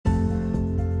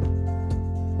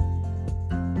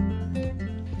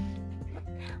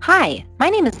Hi, my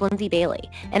name is Lindsay Bailey,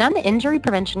 and I'm the Injury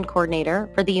Prevention Coordinator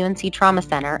for the UNC Trauma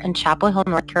Center in Chapel Hill,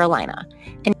 North Carolina.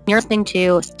 And you're listening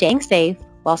to Staying Safe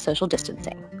While Social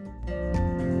Distancing.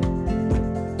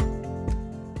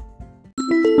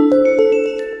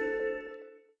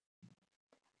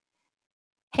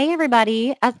 Hey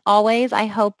everybody, as always, I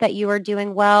hope that you are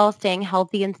doing well, staying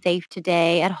healthy and safe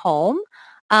today at home.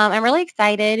 I'm really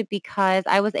excited because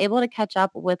I was able to catch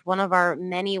up with one of our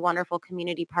many wonderful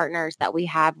community partners that we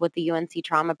have with the UNC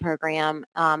Trauma Program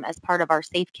as part of our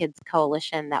Safe Kids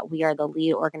Coalition that we are the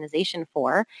lead organization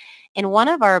for. And one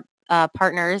of our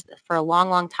partners for a long,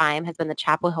 long time has been the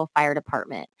Chapel Hill Fire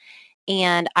Department.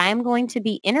 And I'm going to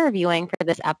be interviewing for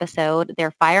this episode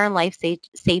their fire and life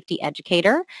safety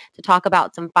educator to talk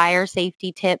about some fire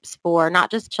safety tips for not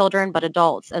just children, but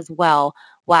adults as well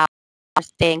while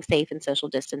staying safe and social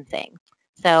distancing.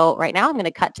 So right now I'm going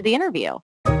to cut to the interview.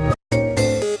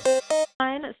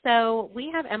 So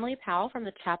we have Emily Powell from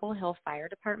the Chapel Hill Fire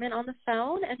Department on the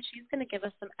phone, and she's going to give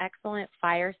us some excellent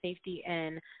fire safety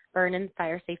and burn and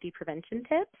fire safety prevention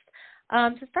tips.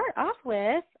 To start off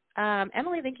with,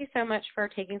 Emily, thank you so much for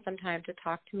taking some time to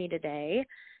talk to me today.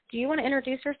 Do you want to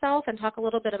introduce yourself and talk a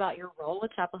little bit about your role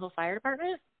with Chapel Hill Fire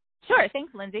Department? Sure.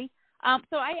 Thanks, Lindsay.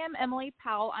 So I am Emily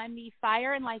Powell. I'm the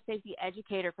Fire and Life Safety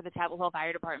Educator for the Chapel Hill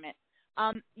Fire Department.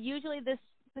 Usually this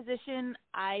position,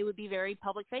 I would be very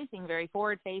public-facing, very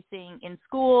forward-facing in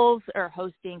schools or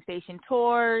hosting station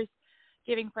tours,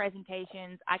 giving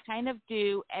presentations. I kind of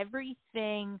do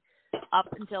everything up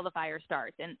until the fire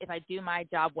starts. And if I do my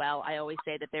job well, I always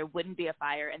say that there wouldn't be a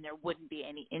fire and there wouldn't be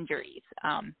any injuries.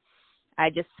 I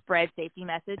just spread safety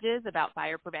messages about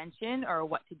fire prevention or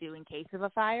what to do in case of a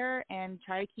fire and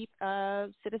try to keep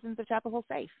citizens of Chapel Hill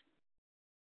safe.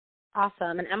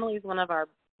 Awesome. And Emily is one of our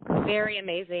very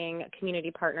amazing community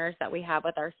partners that we have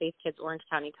with our Safe Kids Orange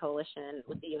County Coalition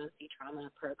with the UNC Trauma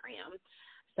Program.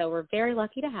 So we're very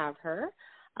lucky to have her.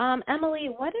 Emily,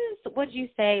 what would you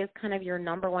say is kind of your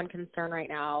number one concern right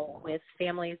now with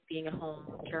families being at home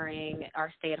during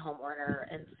our stay-at-home order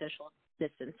and social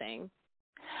distancing?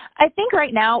 I think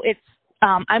right now it's,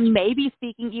 I may be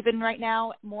speaking even right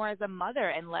now more as a mother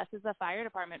and less as a fire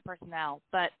department personnel,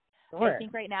 but sure. I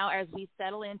think right now as we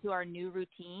settle into our new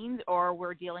routines or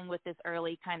we're dealing with this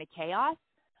early kind of chaos,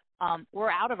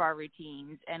 we're out of our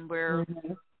routines and we're,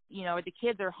 the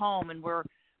kids are home and we're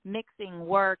mixing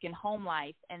work and home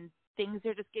life and things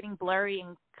are just getting blurry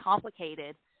and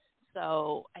complicated.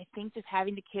 So I think just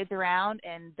having the kids around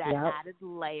and that added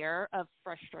layer of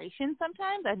frustration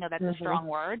sometimes, I know that's a strong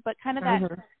word, but kind of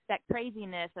that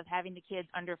craziness of having the kids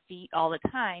under feet all the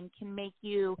time can make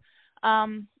you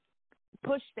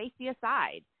push safety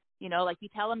aside. Like you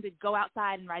tell them to go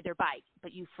outside and ride their bike,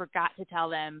 but you forgot to tell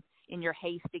them in your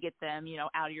haste to get them,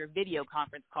 out of your video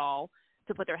conference call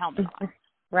to put their helmet on.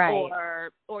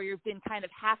 Right. Or you've been kind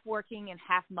of half working and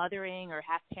half mothering or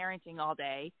half parenting all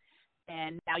day.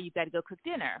 And now you've got to go cook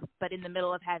dinner. But in the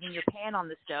middle of having your pan on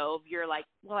the stove, you're like,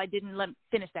 well, I didn't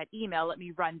finish that email. Let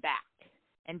me run back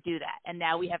and do that. And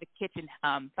now we have a kitchen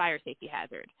fire safety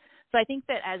hazard. So I think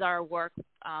that as our work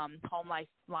home life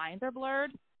lines are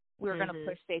blurred, we're going to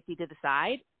push safety to the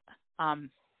side.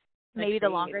 Maybe the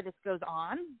longer this goes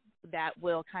on, that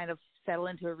will kind of settle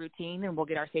into a routine and we'll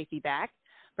get our safety back.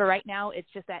 But right now, it's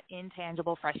just that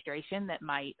intangible frustration that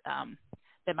might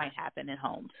happen in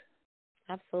homes.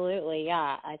 Absolutely,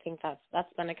 yeah. I think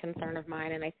that's been a concern of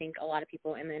mine, and I think a lot of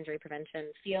people in the injury prevention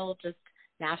field, just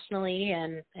nationally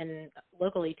and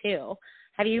locally too.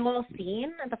 Have you all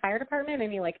seen at the fire department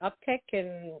any uptick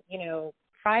in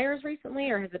fires recently,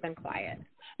 or has it been quiet?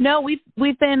 No,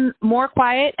 we've been more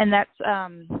quiet, and that's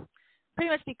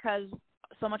pretty much because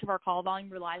so much of our call volume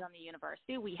relies on the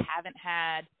university. We haven't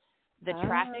had the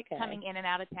traffic coming in and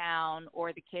out of town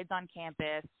or the kids on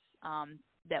campus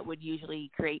that would usually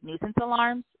create nuisance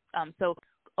alarms. So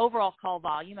overall call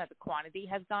volume as a quantity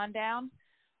has gone down.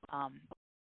 Well,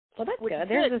 that's good.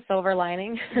 There's a silver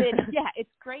lining. Yeah,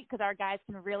 it's great because our guys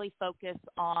can really focus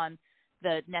on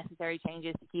the necessary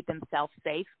changes to keep themselves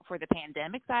safe for the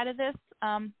pandemic side of this.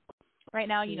 Right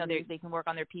now, they can work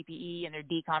on their PPE and their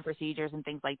decon procedures and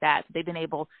things like that. So they've been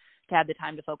able to have the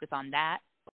time to focus on that.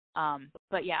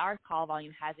 But yeah, our call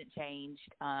volume hasn't changed.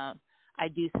 I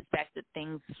do suspect that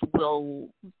things will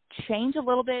change a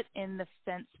little bit in the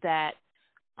sense that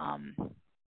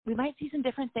we might see some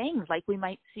different things. Like we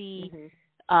might see,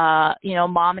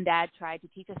 mom and dad tried to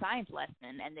teach a science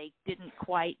lesson and they didn't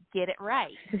quite get it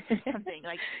right. Something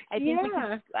like I think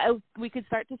we could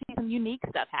start to see some unique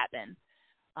stuff happen.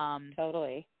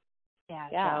 Totally. Yeah.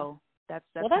 So that's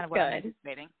kind of what I'm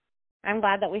anticipating. I'm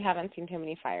glad that we haven't seen too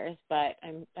many fires, but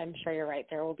I'm sure you're right.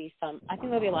 There will be some. I think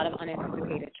there'll be a lot of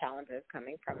unanticipated challenges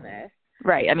coming from this.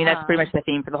 Right. I mean, that's pretty much the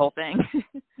theme for the whole thing.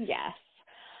 Yes.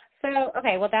 So,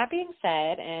 okay, well, that being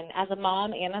said, and as a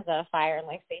mom and as a fire and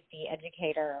life safety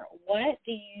educator, what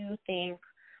do you think,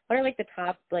 what are like the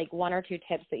top like 1 or 2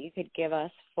 tips that you could give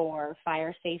us for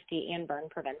fire safety and burn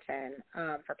prevention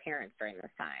for parents during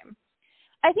this time?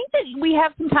 I think that we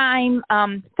have some time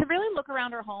to really look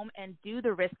around our home and do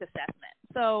the risk assessment.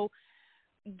 So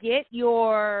get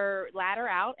your ladder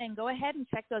out and go ahead and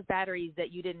check those batteries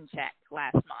that you didn't check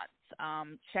last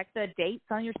month. Check the dates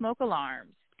on your smoke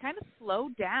alarms. Kind of slow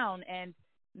down and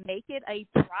make it a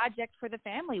project for the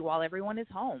family while everyone is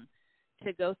home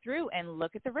to go through and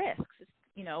look at the risks.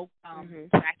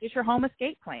 Practice your home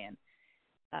escape plan.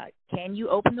 Can you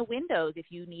open the windows if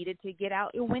you needed to get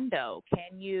out your window?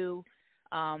 Can you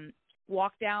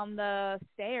walk down the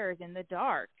stairs in the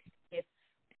dark?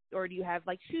 Or do you have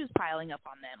like shoes piling up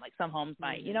on them like some homes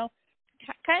might?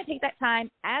 Kind of take that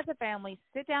time as a family,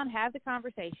 sit down, have the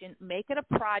conversation, make it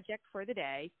a project for the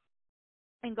day,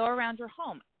 and go around your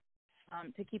home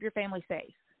to keep your family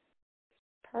safe.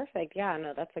 Perfect. Yeah,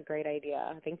 no, that's a great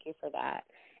idea. Thank you for that.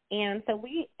 And so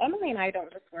Emily and I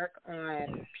don't just work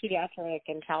on pediatric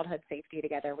and childhood safety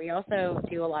together. We also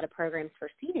do a lot of programs for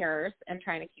seniors and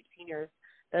trying to keep seniors,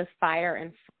 those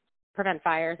prevent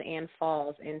fires and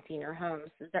falls in senior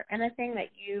homes. Is there anything that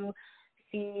you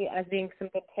see as being some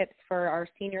good tips for our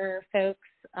senior folks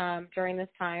during this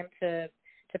time to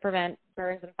prevent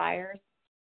burns and fires?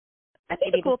 I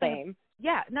think the cool thing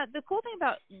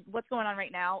about what's going on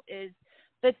right now is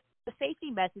that the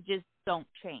safety messages don't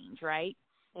change, right?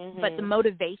 Mm-hmm. But the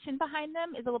motivation behind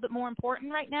them is a little bit more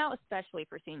important right now, especially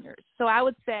for seniors. So I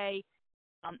would say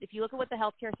if you look at what the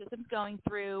healthcare system is going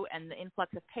through and the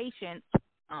influx of patients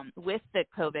with the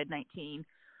COVID-19,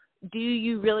 do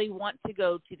you really want to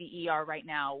go to the ER right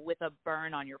now with a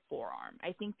burn on your forearm?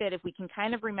 I think that if we can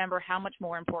kind of remember how much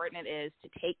more important it is to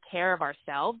take care of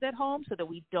ourselves at home so that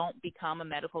we don't become a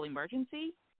medical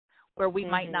emergency where we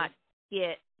might not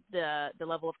get the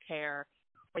level of care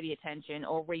or the attention,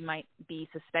 or we might be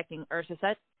suspecting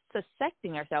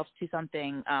ourselves to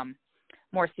something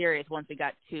more serious once we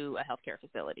got to a healthcare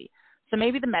facility. So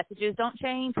maybe the messages don't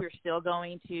change. We're still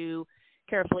going to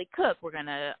carefully cook. We're going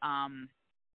to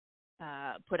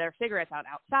put our cigarettes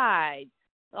outside,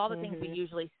 all the things we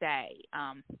usually say.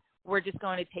 We're just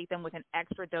going to take them with an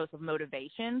extra dose of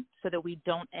motivation so that we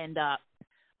don't end up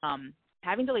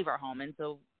having to leave our home. And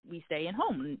so we stay in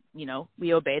home.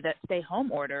 We obey that stay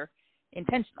home order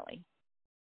intentionally.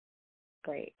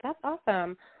 Great. That's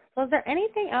awesome. Well, is there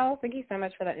anything else? Thank you so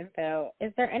much for that info.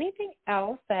 Is there anything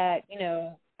else that,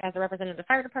 as a representative of the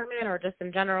fire department or just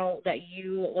in general that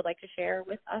you would like to share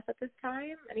with us at this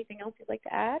time? Anything else you'd like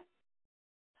to add?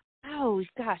 Oh,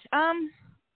 gosh.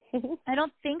 I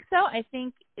don't think so. I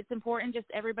think it's important just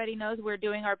everybody knows we're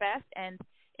doing our best. And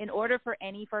in order for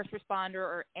any first responder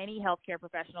or any healthcare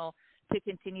professional to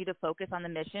continue to focus on the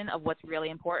mission of what's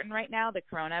really important right now, the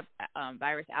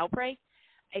coronavirus outbreak,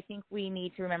 I think we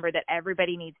need to remember that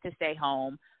everybody needs to stay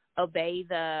home, obey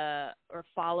or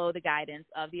follow the guidance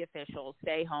of the officials,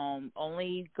 stay home,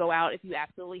 only go out if you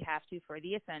absolutely have to for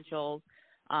the essentials.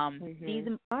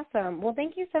 Awesome. Well,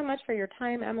 thank you so much for your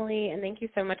time, Emily, and thank you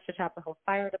so much to Chapel Hill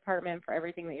Fire Department for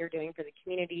everything that you're doing for the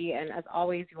community. And as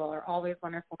always, you all are always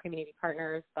wonderful community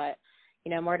partners, but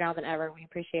more now than ever, we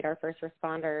appreciate our first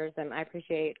responders, and I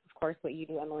appreciate, of course, what you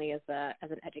do, Emily, as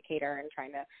an educator and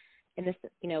trying to,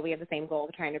 we have the same goal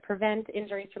of trying to prevent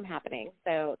injuries from happening.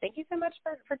 So thank you so much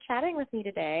for chatting with me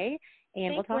today,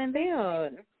 and Thanks, we'll talk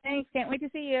soon. Thanks. Can't wait to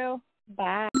see you.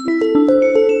 Bye.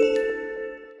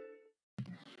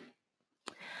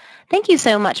 Thank you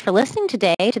so much for listening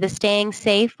today to the Staying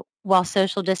Safe While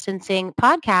Social Distancing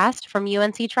podcast from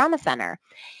UNC Trauma Center.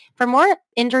 For more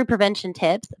injury prevention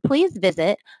tips, please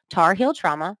visit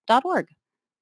tarheeltrauma.org.